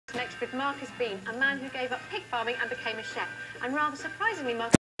with Marcus Bean, a man who gave up pig farming and became a chef. And rather surprisingly,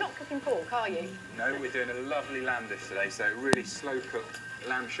 Marcus, you're not cooking pork, are you? No, we're doing a lovely lamb dish today, so really slow-cooked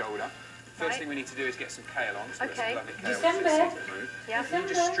lamb shoulder. First thing we need to do is get some kale on, so okay. lovely kale. Yeah. Can you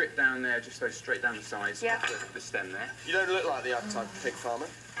just strip down there, just go straight down the sides, yeah. the stem there. You don't look like the other type of pig farmer.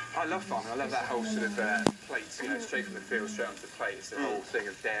 I love farming. I love that whole sort of plates, you know, straight from the field, straight onto the plate. It's the whole thing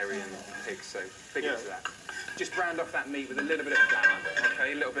of dairy and pigs, so big into that. Just browned off that meat with a little bit of flour,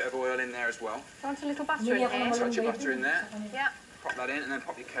 okay, a little bit of oil in there as well. You want a little butter in here? Touch your butter in there. Yeah. Pop that in and then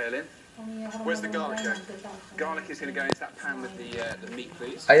pop your kale in. Where's the garlic going? Garlic is going to go into that pan with the meat,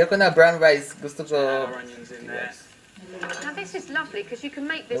 please. Ayoko na brown rice. Gusto ko... Our onions in there. Now this is lovely because you can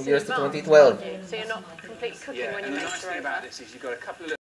make this in Years to advance, 2012. so you're not completely cooking when you and the make nice thing about this is you've got a couple of